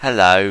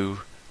Hello,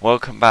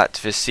 welcome back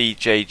to the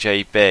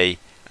CJJB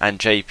and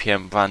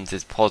JPM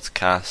branded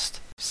podcast.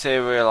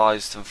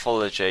 Serialised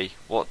anthology,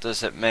 what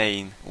does it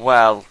mean?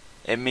 Well,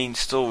 it means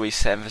stories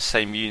set in the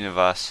same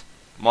universe.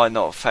 Might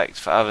not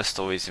affect the other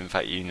stories in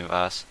that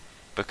universe,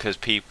 because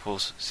people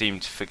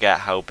seem to forget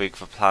how big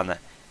the planet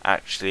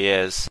actually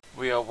is.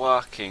 We are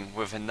working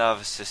with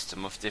another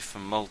system of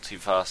different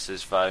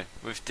multiverses though,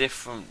 with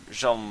different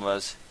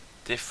genres,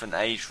 different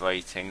age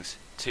ratings,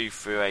 2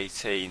 through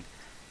 18,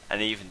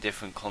 and even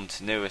different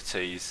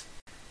continuities,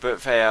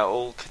 but they are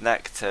all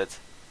connected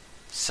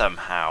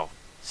somehow.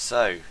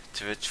 So,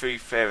 to the true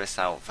theorists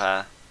out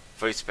there,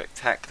 those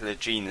spectacular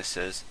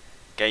geniuses,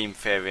 game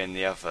theory and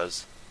the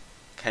others,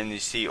 can you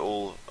see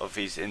all of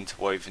these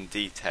interwoven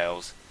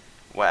details,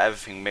 where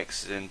everything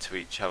mixes into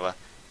each other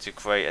to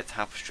create a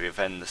tapestry of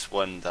endless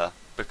wonder?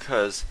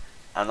 Because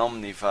an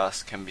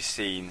omniverse can be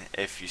seen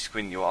if you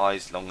squint your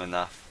eyes long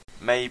enough.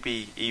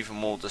 Maybe even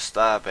more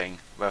disturbing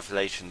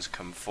revelations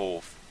come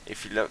forth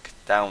if you look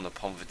down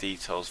upon the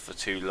details for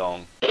too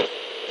long.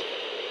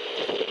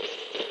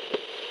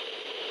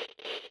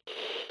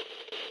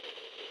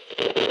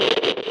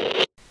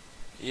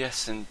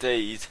 Yes,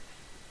 indeed.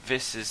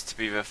 This is to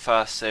be the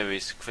first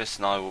series Chris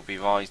and I will be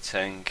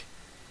writing.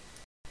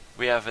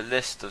 We have a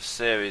list of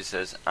series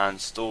and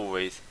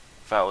stories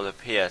that will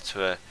appear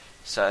to a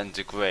certain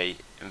degree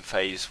in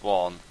Phase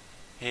 1.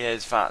 Here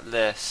is that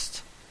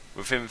list.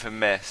 Within the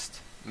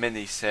Mist,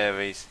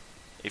 mini-series.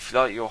 If you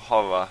like your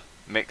horror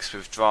mixed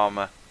with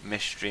drama,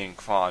 mystery and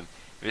crime,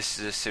 this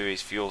is a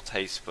series for your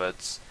taste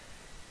buds.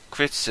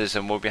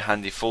 Criticism will be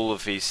handy for all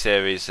of these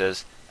series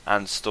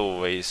and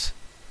stories.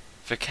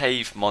 The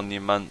Cave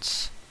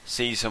Monuments,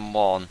 Season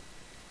 1.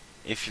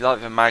 If you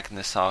like the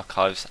Magnus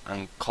Archives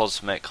and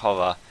cosmic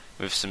horror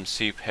with some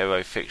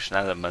superhero fiction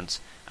elements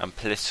and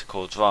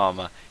political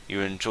drama, you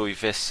will enjoy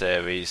this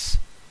series.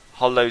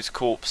 Hollowed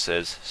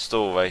Corpses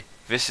story.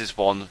 This is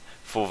one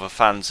for the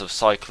fans of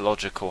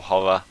psychological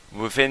horror.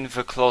 Within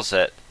the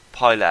Closet,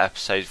 pilot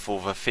episode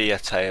for the Fear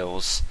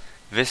Tales.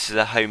 This is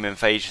a home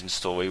invasion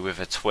story with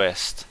a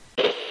twist.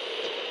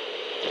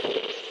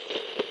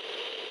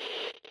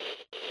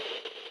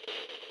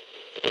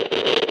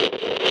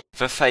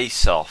 The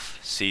Face Off,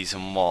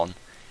 Season 1.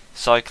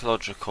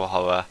 Psychological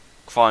horror,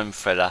 crime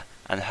thriller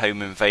and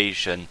home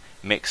invasion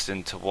mixed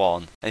into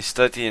one. A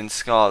Study in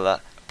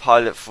Scarlet,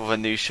 pilot for the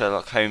new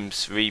Sherlock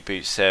Holmes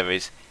reboot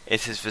series.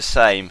 It is the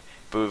same,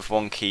 but with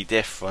one key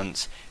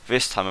difference.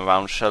 This time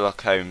around,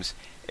 Sherlock Holmes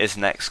is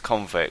an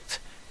ex-convict.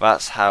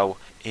 That's how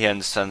he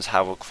understands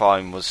how a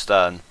crime was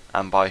done,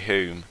 and by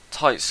whom.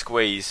 Tight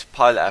Squeeze,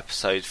 pilot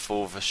episode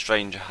for the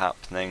Stranger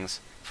Happenings,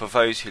 for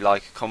those who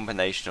like a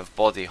combination of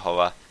body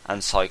horror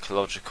and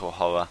psychological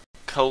horror.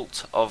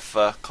 Cult of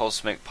the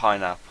Cosmic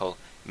Pineapple,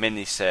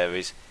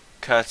 miniseries,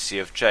 courtesy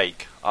of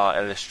Jake,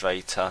 our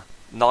illustrator.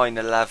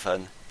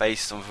 9/11,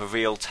 based on the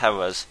Real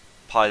Terrors,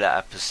 pilot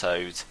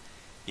episode.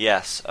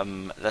 Yes,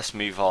 let's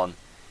move on.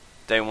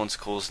 Don't want to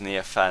cause any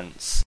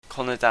offence.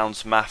 Connor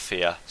Down's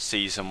Mafia,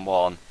 Season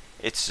 1.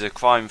 It is a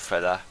crime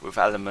thriller with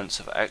elements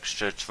of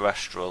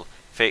extraterrestrial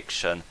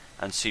fiction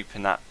and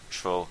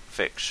supernatural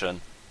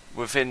fiction.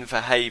 Within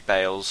the Hay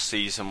Bales,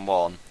 Season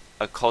 1.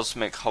 A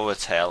cosmic horror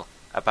tale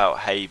about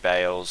hay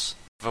bales.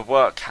 The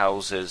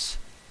Workhouses,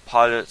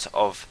 pilot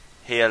of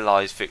Here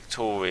Lies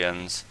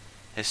Victorians,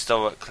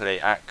 historically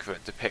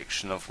accurate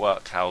depiction of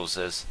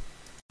workhouses.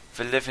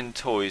 The Living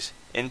Toys,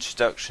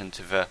 introduction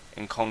to the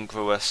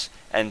incongruous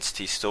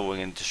entity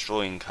storing and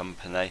destroying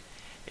company.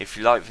 If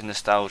you like the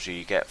nostalgia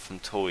you get from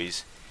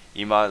toys,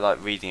 you might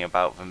like reading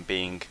about them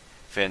being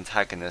the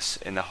antagonists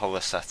in a horror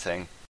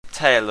setting.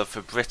 Tale of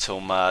the Brittle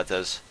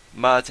Murders,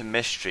 murder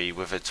mystery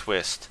with a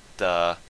twist, duh.